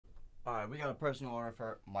Alright, we got a personal order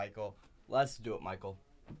for Michael. Let's do it, Michael.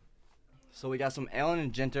 So we got some Allen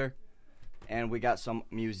and Ginter, and we got some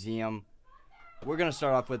museum. We're going to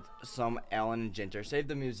start off with some Allen and Ginter. Save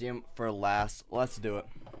the museum for last. Let's do it.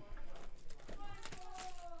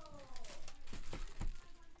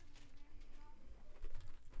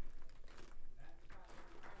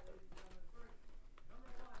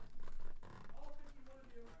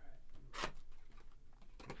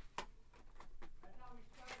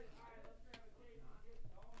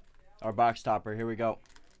 Our box topper, here we go.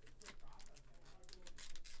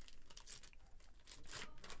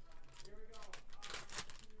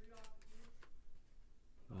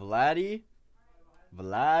 Vladdy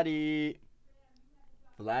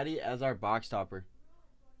as our box topper.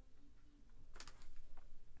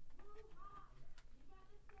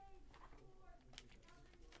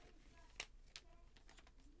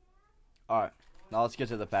 Alright, now let's get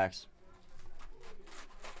to the packs.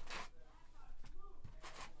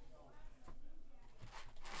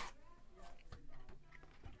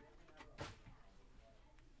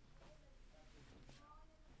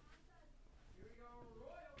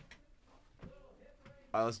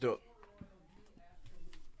 Alright, let's do it.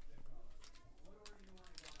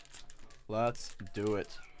 Let's do it.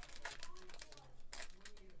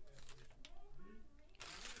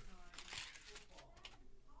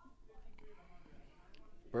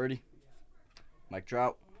 Birdie. Mike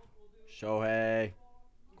Trout. Shohei.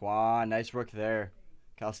 Kwan. Nice rook there.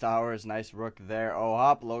 Cal Stowers. Nice rook there.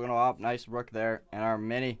 O'Hop. Logan O'Hop. Nice rook there. And our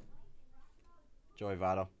mini. Joey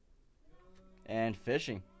Votto. And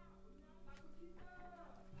fishing.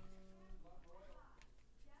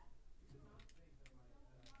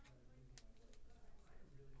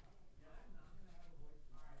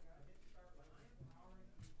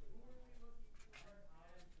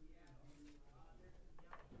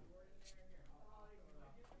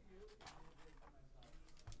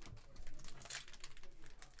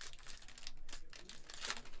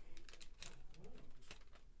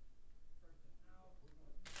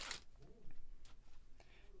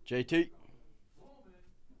 JT.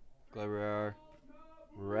 Gleyber.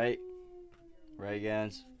 Ray.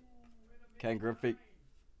 Reagans. Ken Griffey.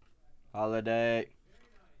 Holiday.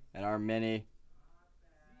 And our mini.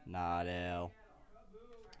 Nadal.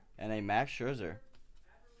 And a Max Scherzer.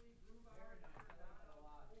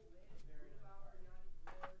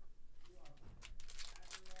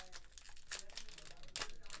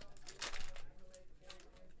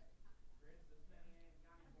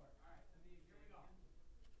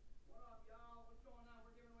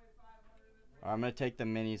 I'm going to take the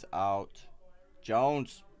minis out.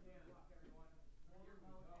 Jones.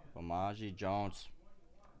 Omaji Jones.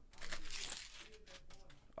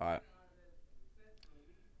 Alright.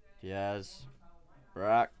 Diaz.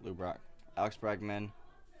 Brock. Lou Brock. Alex Bregman.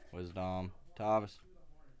 Wisdom. Thomas.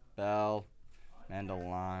 Bell.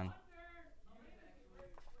 Mandelon.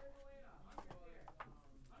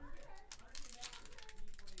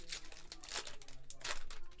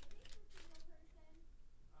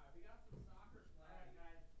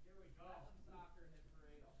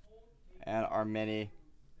 And our mini.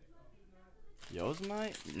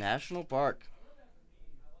 Yosemite National Park.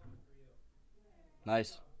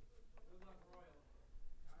 Nice.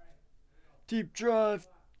 Deep drive.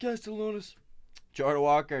 Castellanos. Jordan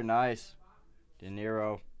Walker. Nice. De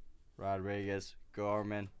Niro. Rodriguez.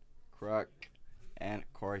 Gorman. Kruk. And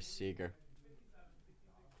Corey Seager.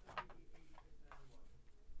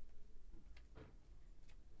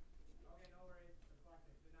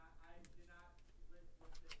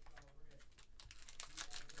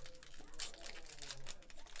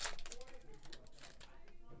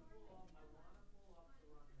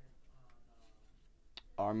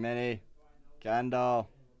 Our mini. Kendall.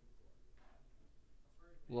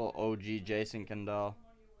 Little OG Jason Kendall.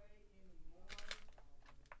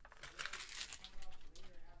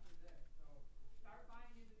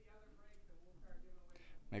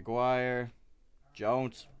 McGuire.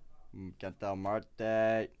 Jones. Kentel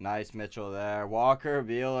Marte. Nice Mitchell there. Walker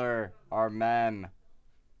Buehler. Our mem.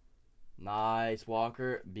 Nice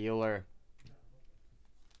Walker Buehler.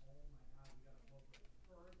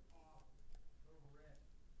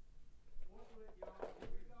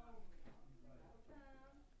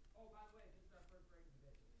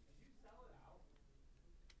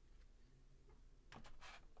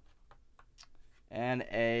 And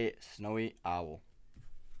a Snowy Owl.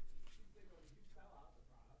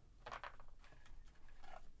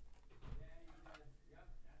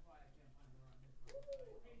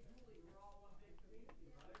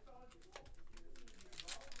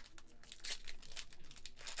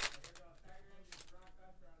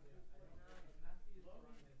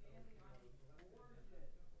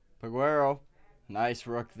 Peguero. Nice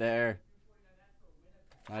rook there.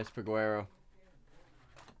 Nice Peguero.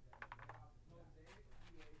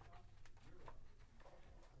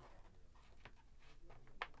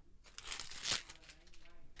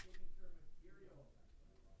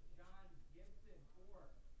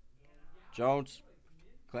 Jones.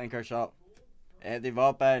 Clayton Kershaw. Anthony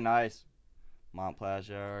Volpe. Nice.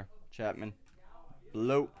 Montplaisir. Chapman.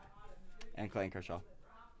 Blue. And Clayton Kershaw.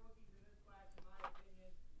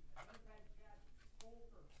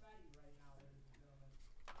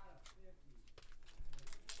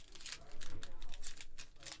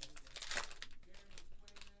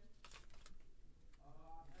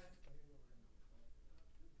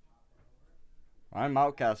 Ryan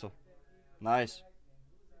Mountcastle. Nice.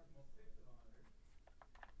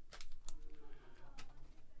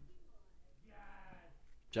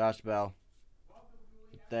 Josh Bell.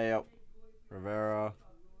 Mateo. Rivera.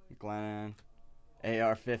 McLennan.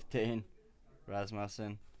 AR-15.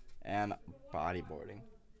 Rasmussen. And bodyboarding.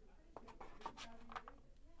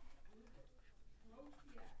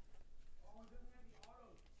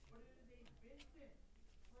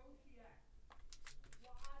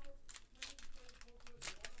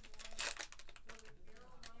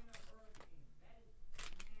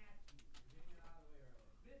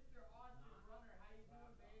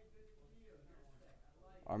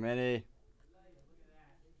 Armini.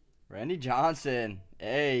 Randy Johnson.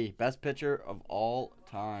 Hey, best pitcher of all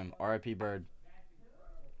time. RIP Bird.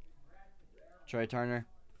 Trey Turner.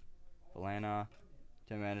 Valena.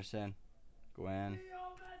 Tim Anderson. Gwen.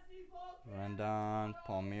 Rendon.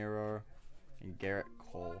 Palmiro. And Garrett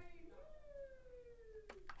Cole.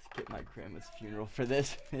 Let's get my grandma's funeral for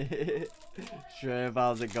this. Shrimp,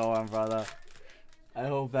 how's it going, brother? I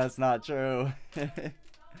hope that's not true.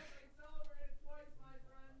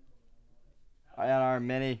 Ion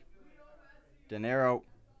Armini. De Niro.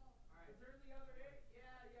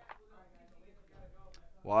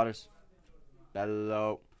 Waters.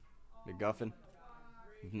 Bello. McGuffin.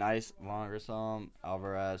 Nice. Longersome.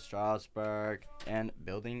 Alvarez. Strasburg. And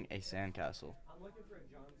building a sandcastle. I'm looking for a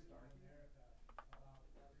John Stark.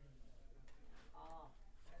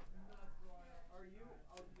 Are you?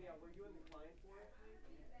 Oh, yeah. Were you in the client for it?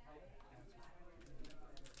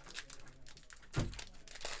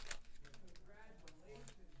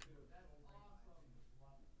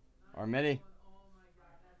 Armini.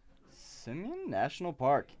 Simeon National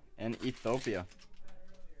Park in Ethiopia.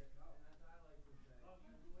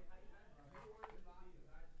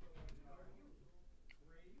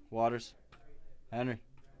 Waters. Henry.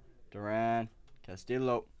 Duran.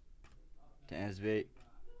 Castillo. Dansby.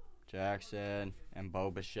 Jackson. And Bo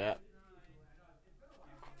Bichette.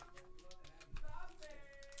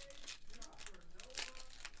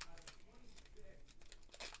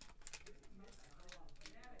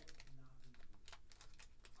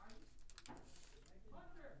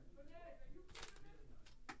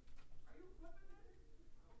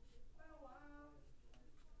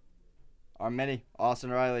 Armini. Austin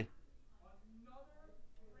Riley.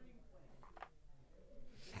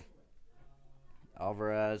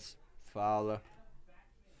 Alvarez. Fowler.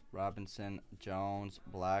 Robinson. Jones.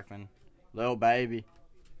 Blackman. Lil Baby.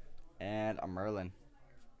 And a Merlin.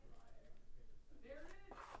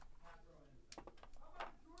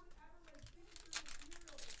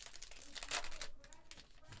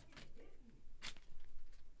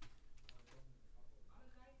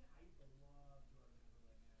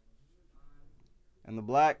 And the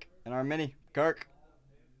black and Armini. Kirk.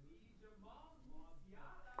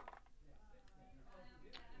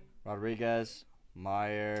 Rodriguez.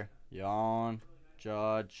 Meyer. Yon.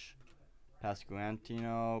 Judge.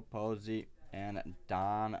 Pascuantino. Posey. And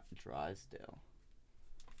Don Drysdale.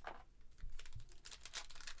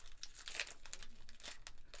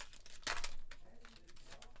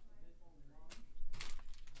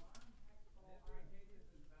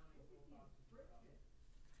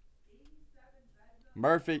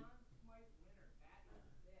 Murphy.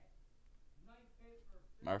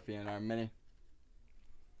 Murphy and Armini.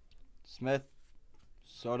 Smith.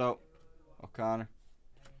 Soto. O'Connor.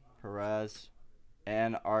 Perez.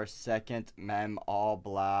 And our second mem all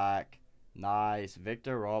black. Nice.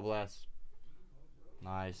 Victor Robles.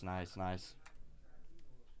 Nice, nice, nice.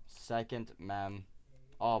 Second mem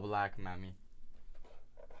all black memmy.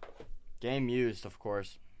 Game used, of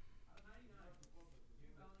course.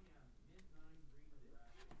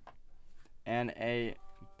 And a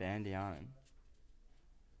Bandianen.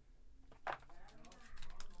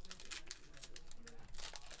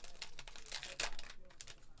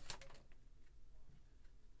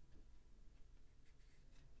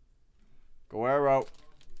 Guerrero.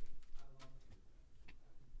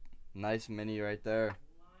 Nice mini right there.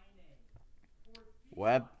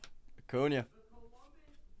 Webb, Acuna,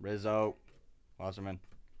 Rizzo, Wasserman,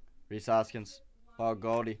 Reese Hoskins, Paul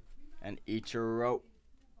Goldie, and Ichiro.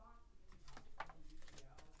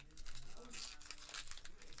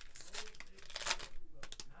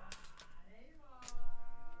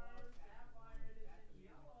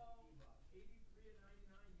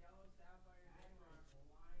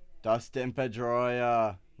 Dustin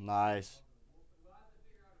Pedroia, nice.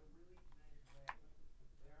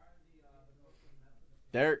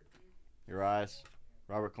 Derek, Urias,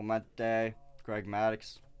 Robert Clemente, Greg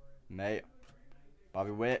Maddux, May,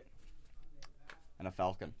 Bobby Witt, and a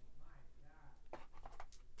Falcon.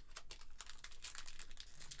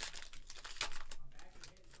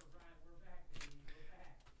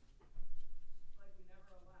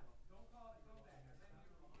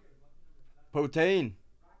 Potain.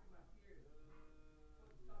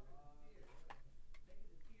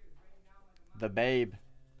 The Babe.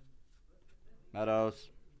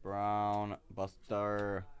 Meadows, Brown,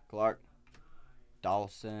 Buster, Clark,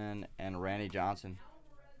 Dawson, and Randy Johnson.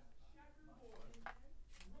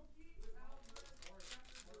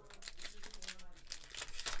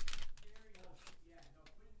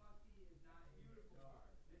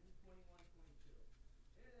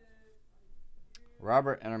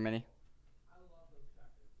 Robert and our mini.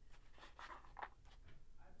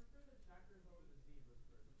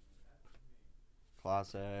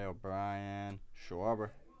 Clase, O'Brien,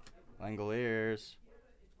 Schwarber, Langoliers,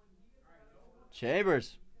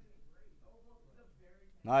 Chambers.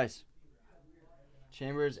 Nice.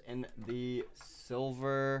 Chambers in the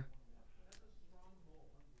silver.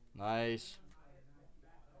 Nice.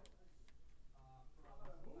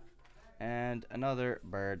 And another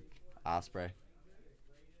bird, Osprey.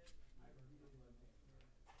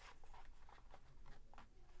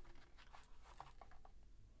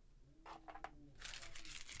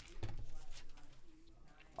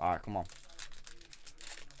 All right, come on.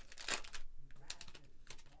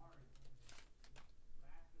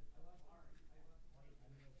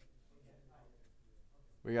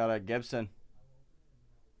 We got a Gibson.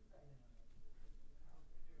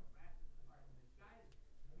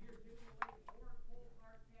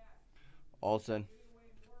 Olsen,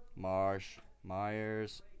 Marsh,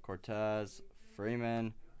 Myers, Cortez,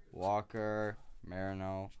 Freeman, Walker,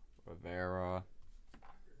 Marino, Rivera.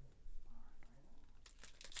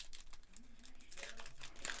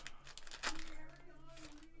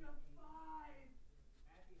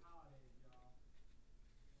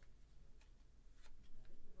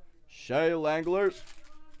 Shea Langlers.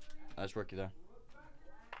 Nice rookie there.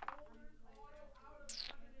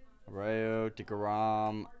 Rayo,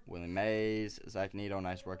 Tikaram, Willie Mays, Zach Neto,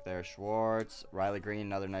 nice work there. Schwartz, Riley Green,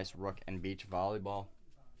 another nice rook and beach volleyball.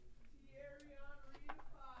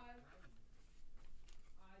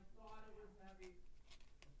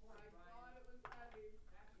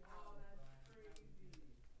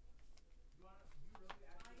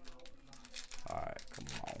 Alright,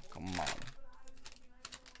 come on.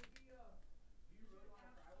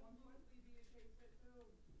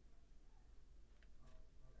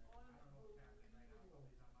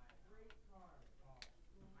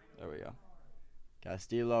 There we go.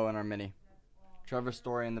 Castillo and our mini. Trevor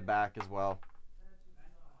Story in the back as well.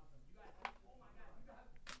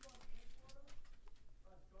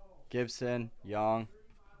 Gibson, Young,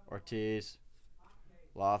 Ortiz,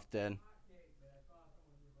 Lofton,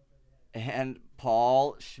 and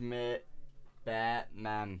Paul Schmidt,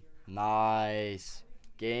 Batman. Nice.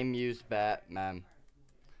 Game used Batman.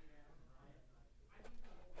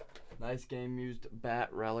 Nice game used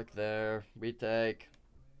bat relic there. Retake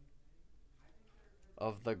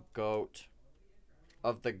of the GOAT.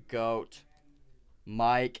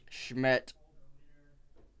 Mike Schmidt.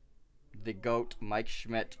 The GOAT, Mike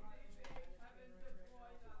Schmidt.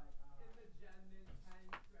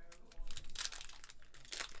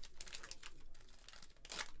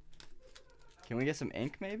 Can we get some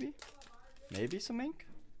ink maybe? Maybe some ink?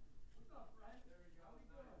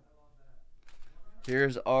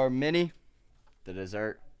 Here's our mini, the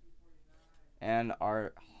dessert, and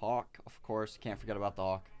our Hawk, of course. Can't forget about the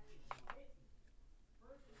Hawk.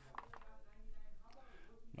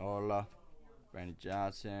 Nola, Randy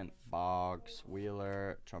Johnson, Boggs,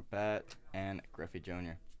 Wheeler, Trumpet, and Griffey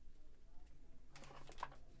Jr.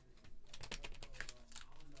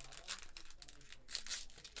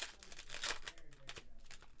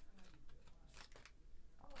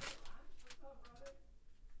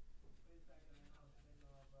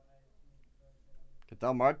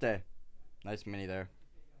 Del Marte. Nice mini there.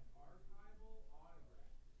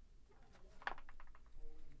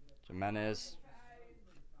 Jimenez.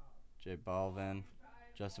 J Balvin,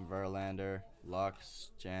 Justin Verlander,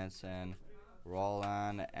 Lux, Jansen,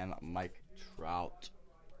 Roland, and Mike Trout.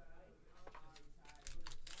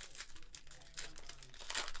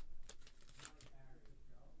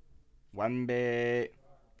 Wemby.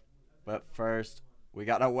 But first, we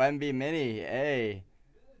got a Wemby mini. Hey.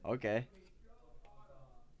 Okay.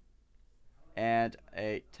 And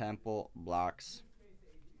a Temple Blocks.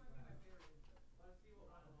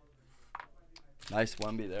 Nice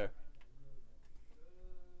Wemby there.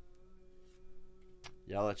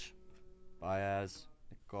 Yelich, Baez,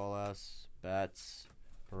 Nicolas, Betts,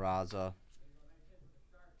 Peraza.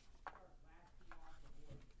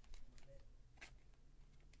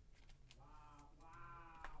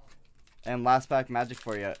 And last pack Magic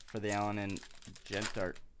for you for the Allen and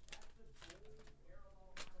Gentart.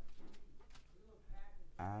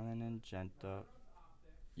 Allen and Gentart.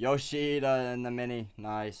 Yoshida in the mini.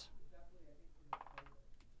 Nice.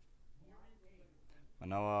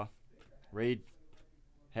 Manoa. Reed.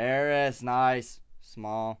 Harris. Nice.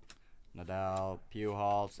 Small. Nadal.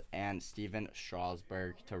 Pujols. And Steven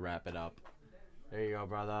Strasburg to wrap it up. There you go,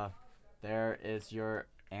 brother. There is your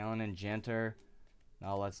Allen and Gentart.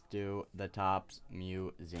 Now let's do the Topps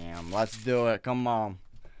Museum. Let's do it. Come on.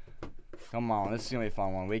 Come on. This is going to be a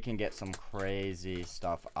fun one. We can get some crazy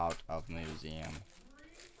stuff out of Museum.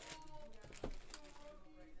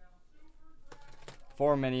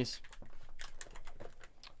 4 minis.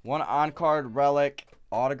 1 on-card relic,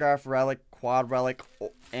 autograph relic, quad relic,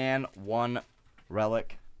 and 1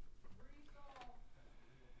 relic.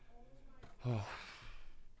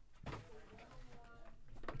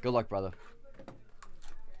 Good luck, brother.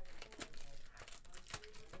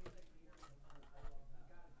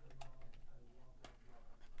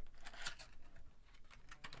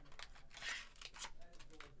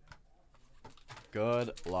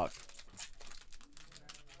 Good luck.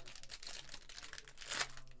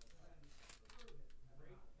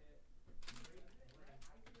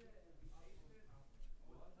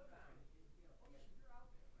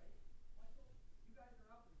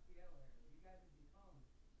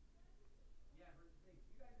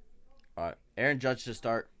 All right, Aaron Judge to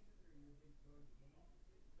start.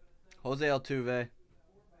 Jose Altuve.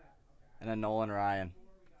 And then Nolan Ryan.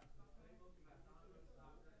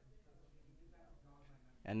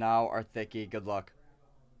 And now our Thickie. Good luck.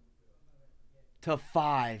 To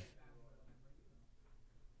 5.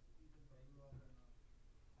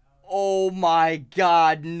 Oh my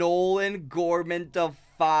God. Nolan Gorman to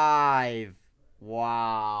 5.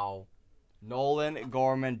 Wow. Nolan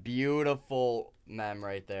Gorman. Beautiful mem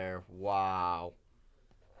right there. Wow.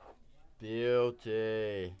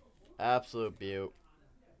 Beauty. Absolute beaut.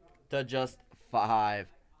 To just 5.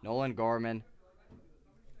 Nolan Gorman.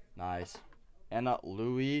 Nice. And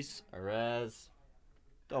Luis Arez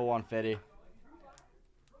to 150.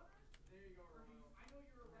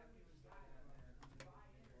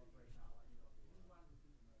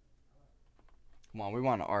 Come on, we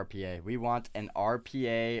want an RPA. We want an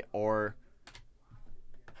RPA or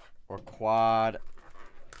quad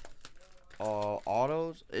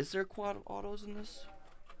autos. Is there quad autos in this?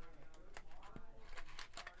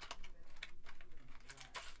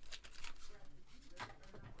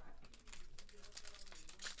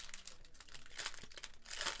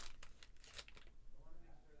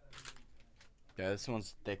 Yeah, this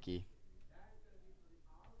one's Thickie.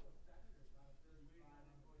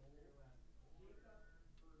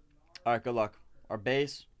 Alright, good luck. Our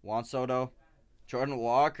base, Juan Soto. Jordan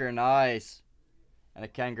Walker, nice. And a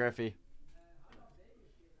Ken Griffey.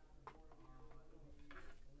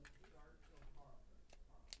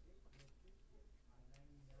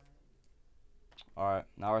 Alright,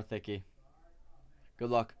 now our Thickie. Good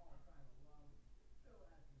luck.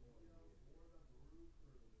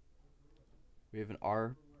 We have an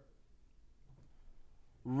R.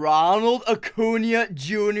 Ronald Acuna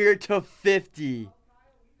Jr. to 50.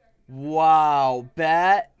 Wow.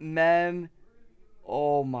 Batman.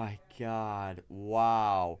 Oh my God.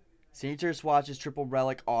 Wow. Signature Swatches Triple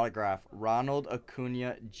Relic Autograph. Ronald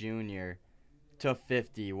Acuna Jr. to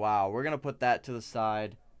 50. Wow. We're going to put that to the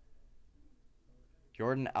side.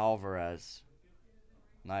 Jordan Alvarez.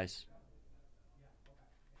 Nice.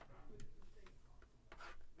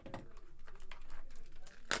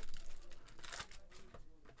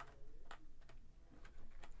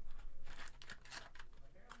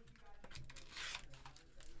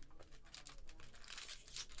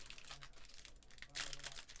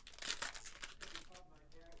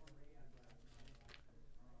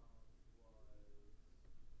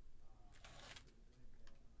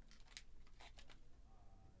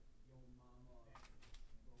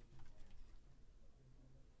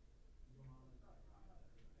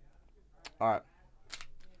 All right.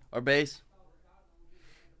 Our base.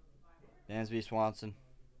 Dansby Swanson.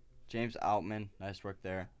 James Outman. Nice work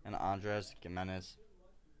there. And Andres Gimenez.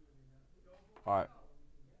 All right.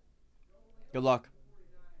 Good luck.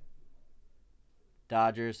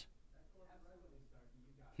 Dodgers.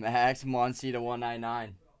 Max Muncy to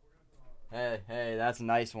 199. Hey, that's a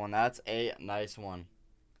nice one. That's a nice one.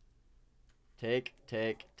 Take.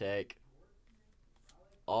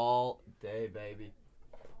 All day, baby.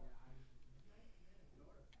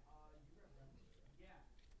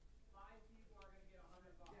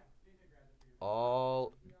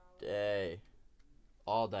 All day.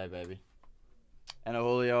 All day, baby. And a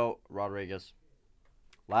Julio Rodriguez.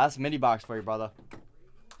 Last mini box for you, brother.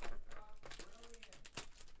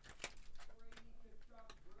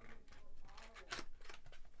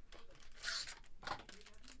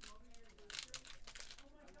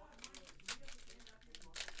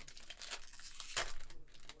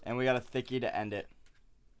 And we got a thickie to end it.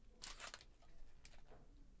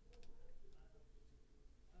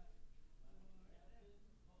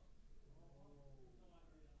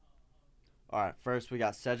 Alright, first we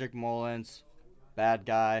got Cedric Mullins. Bad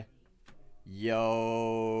guy.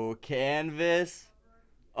 Yo, canvas.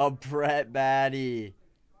 A Brett Baty.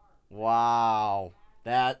 Wow.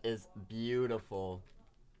 That is beautiful.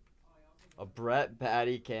 A Brett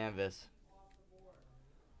Baty canvas.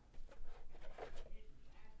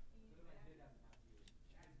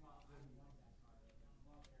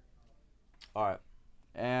 Alright.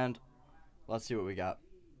 And let's see what we got.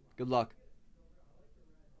 Good luck.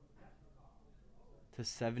 To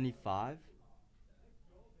 75?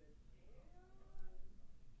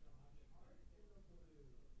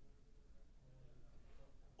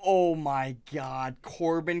 Oh my God.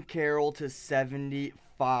 Corbin Carroll to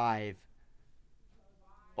 75.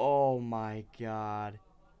 Oh my God.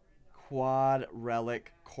 Quad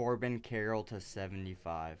relic Corbin Carroll to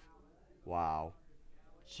 75. Wow.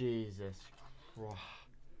 Jesus.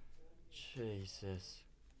 Jesus.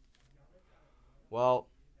 Well,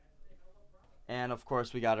 and of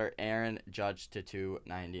course we got our Aaron Judge to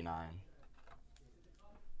 299.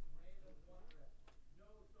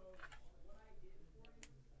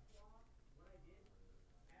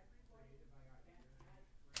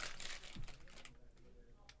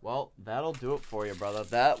 Well, that'll do it for you, brother.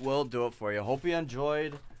 That will do it for you. Hope you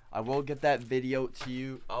enjoyed. I will get that video out to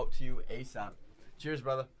you ASAP. Cheers,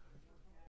 brother.